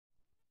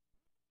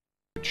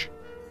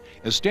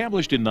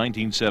Established in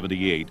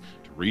 1978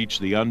 to reach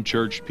the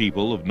unchurched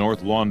people of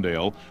North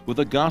Lawndale with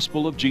the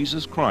gospel of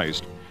Jesus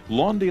Christ,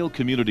 Lawndale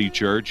Community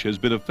Church has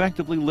been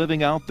effectively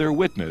living out their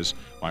witness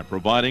by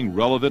providing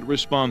relevant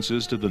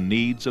responses to the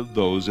needs of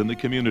those in the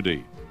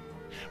community.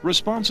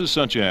 Responses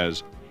such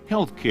as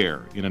health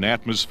care in an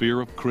atmosphere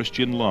of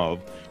Christian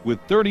love,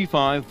 with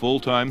 35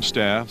 full-time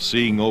staff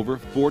seeing over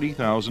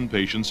 40,000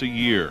 patients a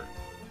year.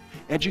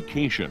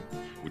 Education,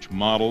 which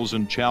models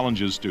and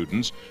challenges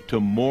students to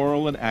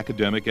moral and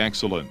academic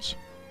excellence.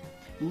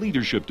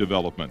 Leadership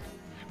development,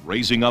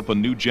 raising up a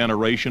new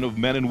generation of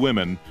men and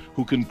women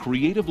who can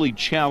creatively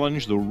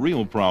challenge the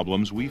real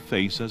problems we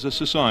face as a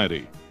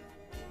society.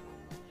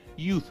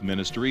 Youth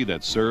ministry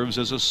that serves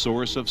as a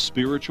source of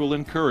spiritual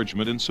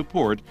encouragement and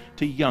support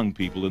to young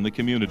people in the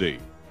community.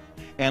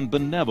 And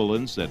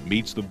benevolence that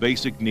meets the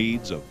basic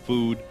needs of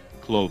food,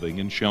 clothing,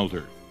 and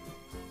shelter.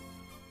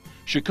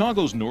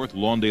 Chicago's North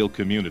Lawndale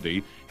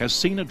community has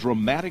seen a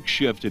dramatic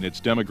shift in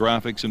its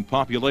demographics and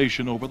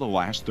population over the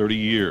last 30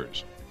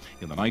 years.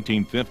 In the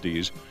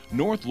 1950s,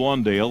 North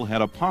Lawndale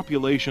had a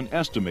population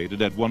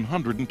estimated at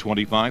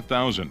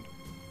 125,000.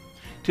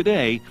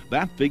 Today,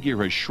 that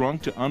figure has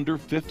shrunk to under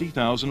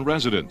 50,000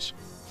 residents.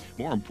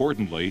 More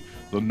importantly,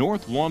 the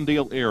North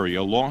Lawndale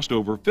area lost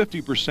over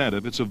 50%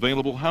 of its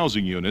available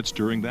housing units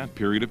during that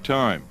period of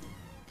time.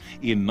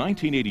 In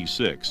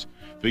 1986,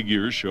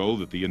 figures show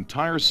that the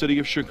entire city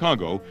of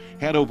Chicago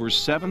had over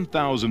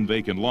 7,000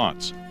 vacant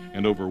lots,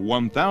 and over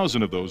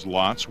 1,000 of those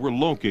lots were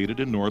located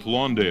in North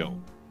Lawndale.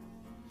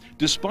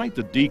 Despite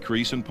the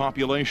decrease in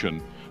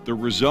population, the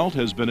result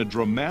has been a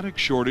dramatic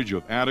shortage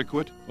of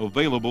adequate,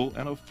 available,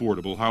 and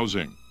affordable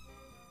housing.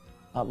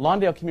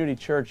 Lawndale Community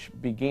Church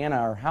began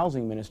our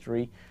housing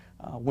ministry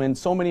when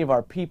so many of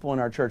our people in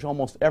our church,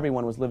 almost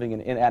everyone, was living in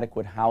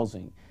inadequate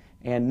housing.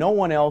 And no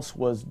one else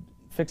was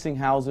fixing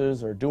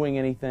houses or doing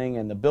anything,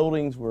 and the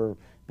buildings were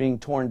being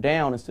torn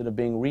down instead of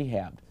being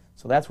rehabbed.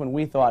 So that's when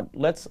we thought,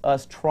 let's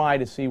us try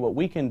to see what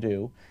we can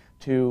do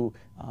to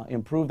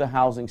improve the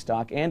housing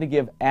stock and to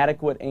give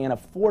adequate and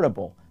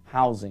affordable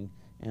housing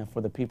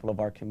for the people of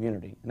our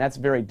community. And that's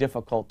very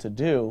difficult to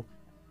do.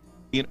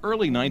 In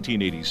early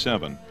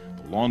 1987,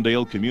 the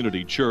Lawndale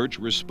Community Church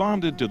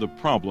responded to the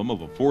problem of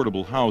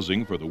affordable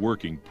housing for the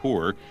working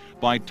poor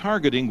by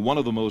targeting one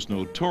of the most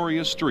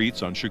notorious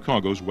streets on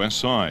Chicago's west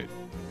side.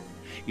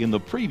 In the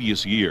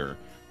previous year,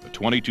 the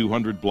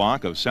 2200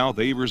 block of South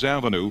Avers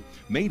Avenue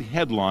made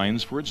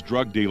headlines for its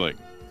drug dealing.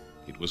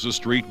 It was a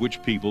street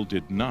which people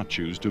did not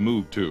choose to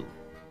move to.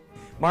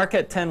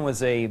 Marquette 10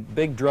 was a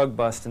big drug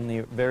bust in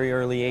the very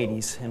early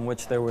 80s, in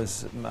which there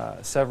was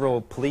several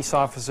police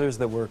officers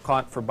that were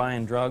caught for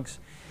buying drugs,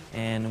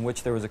 and in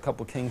which there was a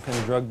couple kingpin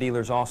drug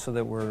dealers also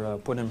that were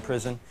put in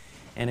prison.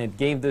 And it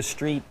gave this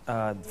street,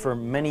 for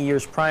many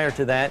years prior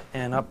to that,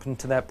 and up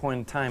until that point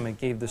in time, it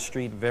gave the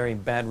street a very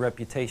bad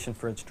reputation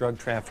for its drug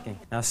trafficking.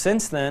 Now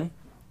since then,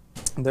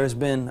 there's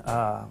been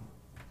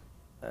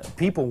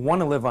people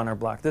want to live on our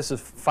block. This is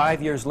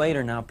 5 years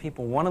later now.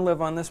 People want to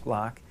live on this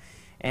block.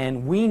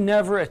 And we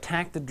never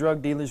attacked the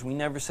drug dealers. We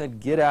never said,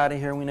 get out of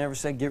here. We never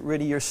said, get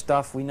rid of your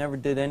stuff. We never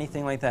did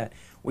anything like that.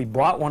 We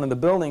bought one of the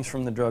buildings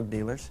from the drug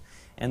dealers,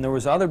 and there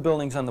was other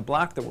buildings on the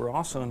block that were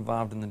also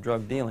involved in the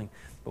drug dealing.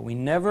 But we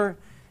never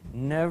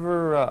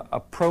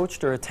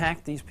approached or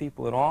attacked these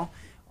people at all.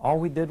 All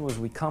we did was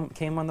we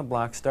came on the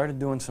block, started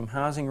doing some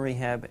housing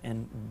rehab,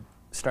 and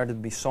started to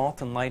be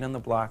salt and light on the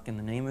block in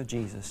the name of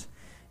Jesus.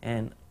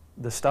 And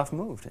the stuff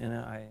moved. And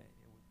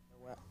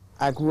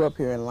I grew up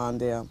here in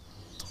Lawndale.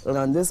 And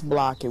on this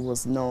block, it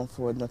was known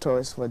for,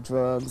 notorious for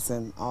drugs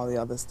and all the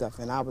other stuff.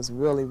 And I was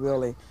really,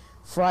 really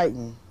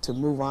frightened to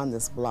move on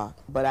this block.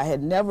 But I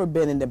had never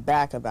been in the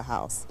back of the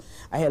house.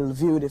 I had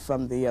viewed it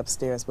from the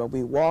upstairs, but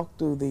we walked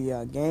through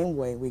the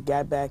gangway. We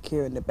got back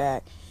here in the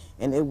back,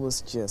 and it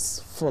was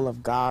just full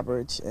of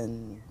garbage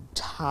and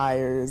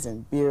tires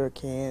and beer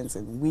cans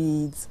and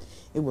weeds.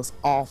 It was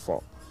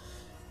awful.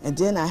 And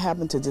then I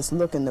happened to just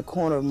look in the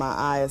corner of my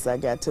eye as I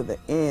got to the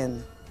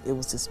end. It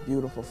was this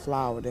beautiful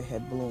flower that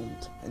had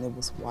bloomed, and it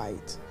was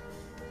white.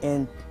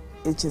 And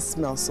it just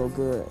smelled so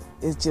good.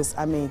 It's just,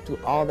 I mean, through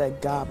all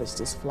that garbage,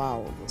 this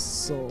flower was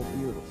so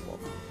beautiful.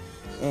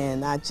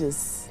 And I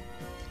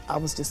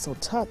was just so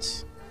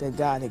touched that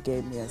God had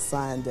gave me a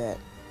sign that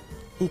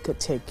He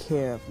could take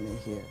care of me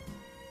here.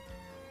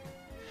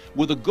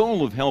 With the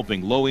goal of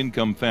helping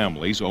low-income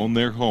families own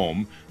their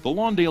home, the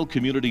Lawndale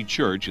Community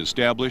Church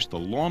established the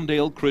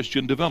Lawndale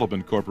Christian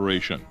Development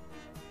Corporation.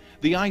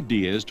 The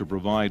idea is to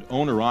provide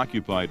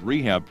owner-occupied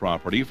rehab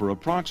property for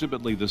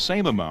approximately the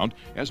same amount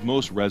as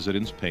most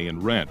residents pay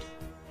in rent.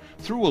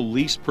 Through a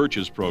lease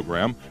purchase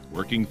program,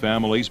 working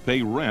families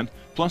pay rent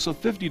plus a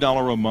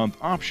 $50 a month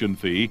option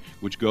fee,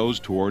 which goes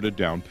toward a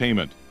down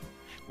payment.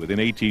 Within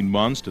 18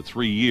 months to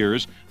 3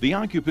 years, the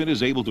occupant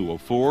is able to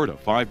afford a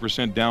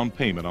 5% down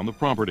payment on the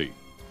property.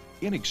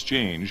 In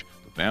exchange,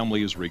 the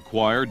family is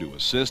required to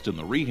assist in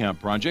the rehab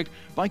project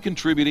by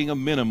contributing a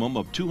minimum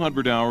of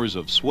 200 hours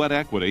of sweat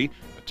equity,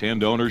 a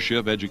attend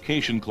ownership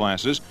education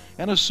classes,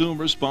 and assume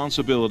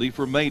responsibility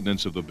for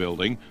maintenance of the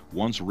building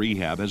once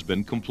rehab has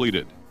been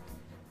completed.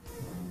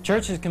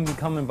 Churches can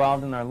become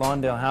involved in our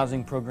Lawndale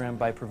housing program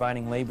by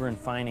providing labor and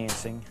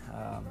financing.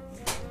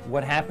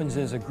 What happens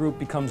is a group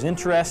becomes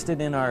interested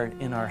in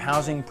our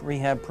housing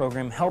rehab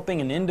program,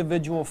 helping an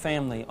individual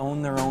family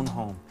own their own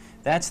home.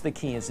 That's the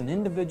key, is an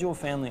individual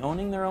family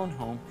owning their own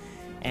home,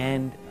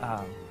 and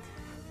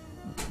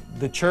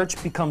the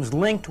church becomes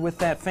linked with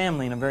that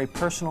family in a very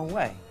personal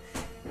way.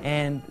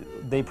 And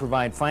they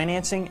provide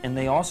financing, and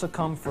they also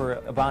come for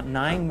about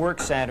 9 work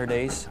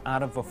Saturdays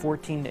out of a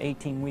 14 to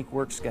 18 week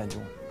work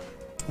schedule.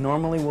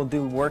 Normally we'll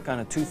do work on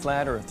a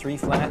 2-flat or a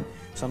 3-flat,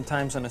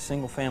 sometimes on a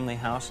single family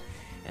house,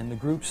 and the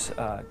groups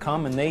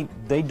come and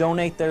they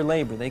donate their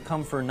labor. They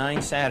come for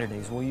 9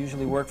 Saturdays. We'll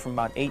usually work from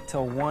about 8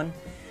 till 1,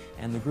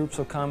 and the groups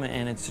will come,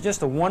 and it's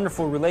just a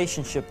wonderful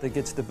relationship that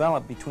gets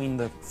developed between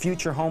the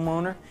future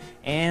homeowner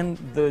and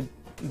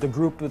the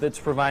group that's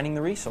providing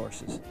the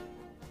resources.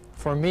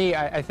 For me,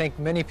 I think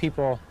many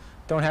people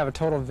don't have a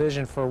total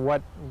vision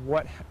for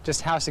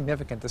just how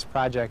significant this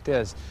project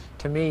is.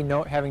 To me,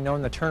 having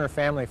known the Turner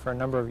family for a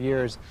number of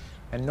years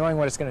and knowing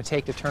what it's going to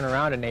take to turn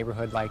around a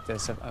neighborhood like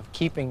this, of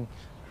keeping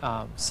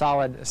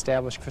solid,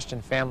 established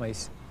Christian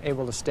families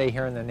able to stay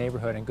here in the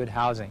neighborhood in good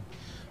housing,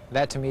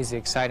 that to me is the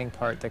exciting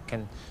part that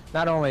can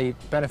not only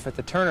benefit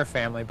the Turner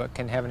family, but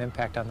can have an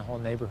impact on the whole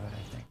neighborhood,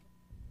 I think.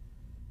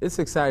 It's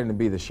exciting to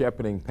be the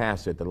shepherding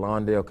pastor at the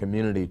Lawndale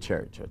Community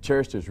Church, a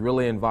church that's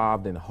really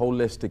involved in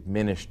holistic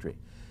ministry.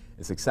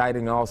 It's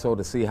exciting also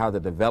to see how the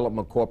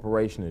Development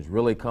Corporation has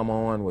really come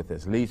on with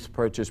its lease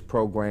purchase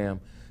program,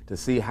 to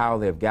see how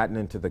they've gotten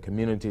into the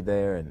community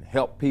there and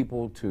helped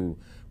people to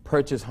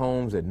purchase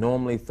homes that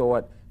normally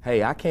thought,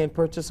 hey, I can't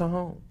purchase a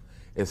home.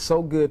 It's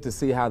so good to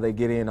see how they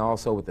get in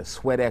also with the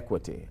sweat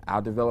equity,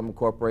 our Development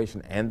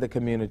Corporation and the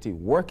community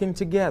working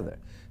together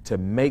to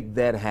make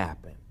that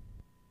happen.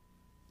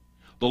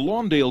 The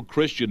Lawndale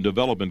Christian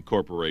Development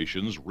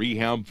Corporation's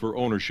Rehab for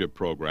Ownership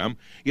program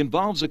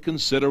involves a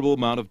considerable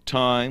amount of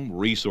time,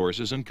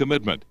 resources, and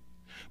commitment.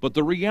 But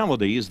the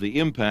reality is the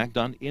impact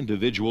on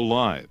individual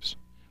lives.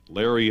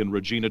 Larry and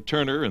Regina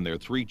Turner and their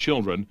 3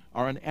 children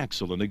are an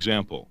excellent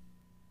example.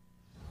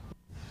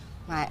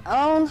 My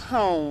own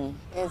home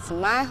is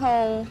my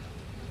home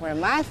where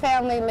my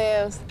family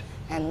lives,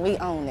 and we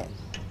own it.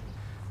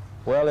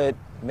 Well, it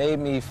made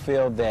me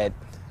feel that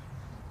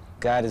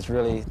God is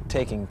really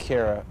taking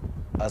care of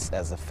us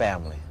as a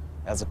family,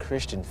 as a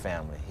Christian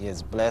family. He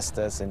has blessed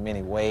us in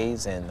many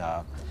ways, and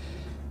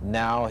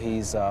now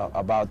He's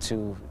about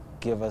to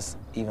give us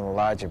even a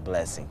larger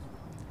blessing,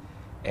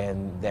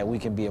 and that we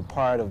can be a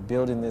part of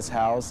building this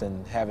house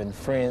and having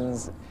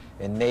friends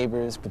and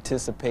neighbors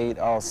participate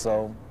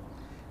also.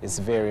 It's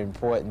very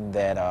important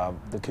that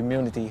the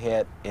community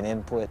had an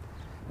input.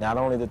 Not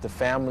only that the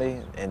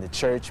family and the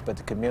church, but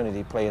the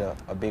community played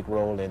a big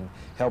role in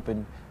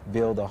helping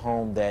build a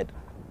home that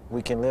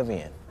we can live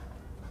in.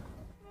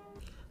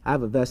 I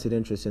have a vested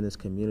interest in this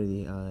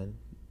community.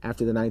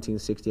 After the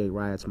 1968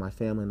 riots, my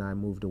family and I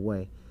moved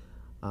away.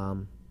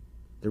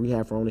 The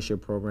Rehab for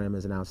Ownership program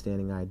is an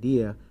outstanding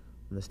idea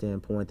from the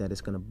standpoint that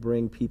it's going to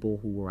bring people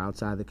who were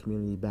outside the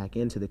community back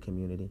into the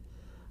community.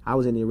 I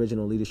was in the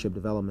original leadership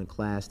development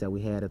class that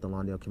we had at the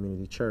Lawndale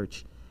Community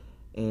Church,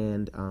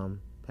 and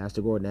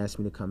Pastor Gordon asked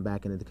me to come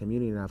back into the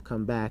community, and I've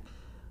come back.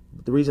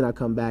 But the reason I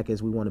come back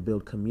is we want to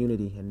build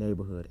community and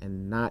neighborhood,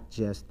 and not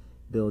just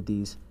build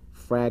these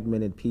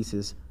fragmented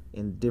pieces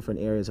in different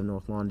areas of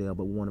North Lawndale,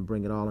 but we want to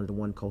bring it all into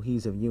one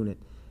cohesive unit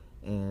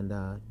and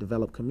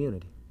develop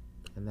community,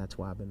 and that's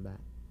why I've been back.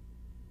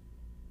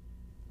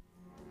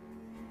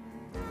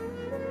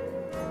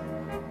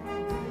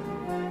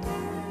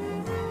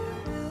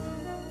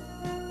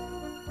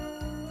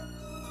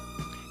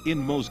 In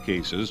most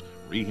cases,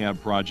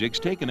 rehab projects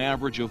take an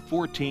average of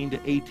 14 to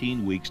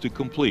 18 weeks to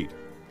complete.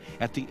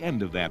 At the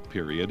end of that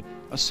period,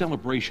 a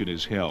celebration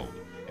is held,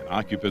 and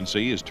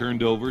occupancy is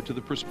turned over to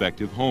the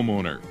prospective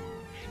homeowner.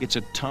 It's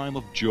a time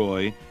of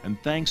joy and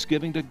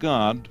thanksgiving to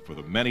God for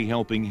the many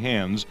helping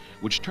hands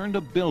which turned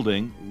a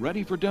building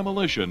ready for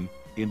demolition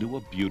into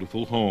a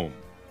beautiful home.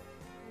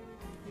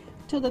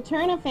 To the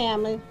Turner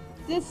family,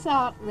 this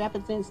salt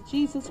represents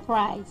Jesus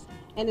Christ,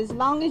 and as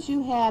long as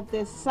you have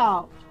this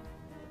salt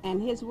and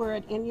His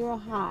word in your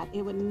heart,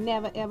 it would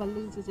never ever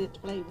lose its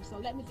flavor. So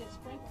let me just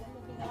sprinkle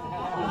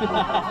a little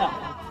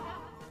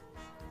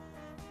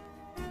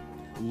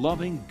bit.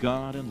 Loving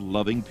God and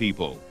loving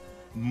people,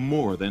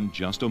 more than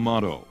just a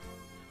motto.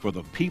 For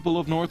the people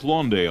of North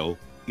Lawndale,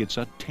 it's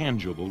a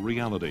tangible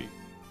reality.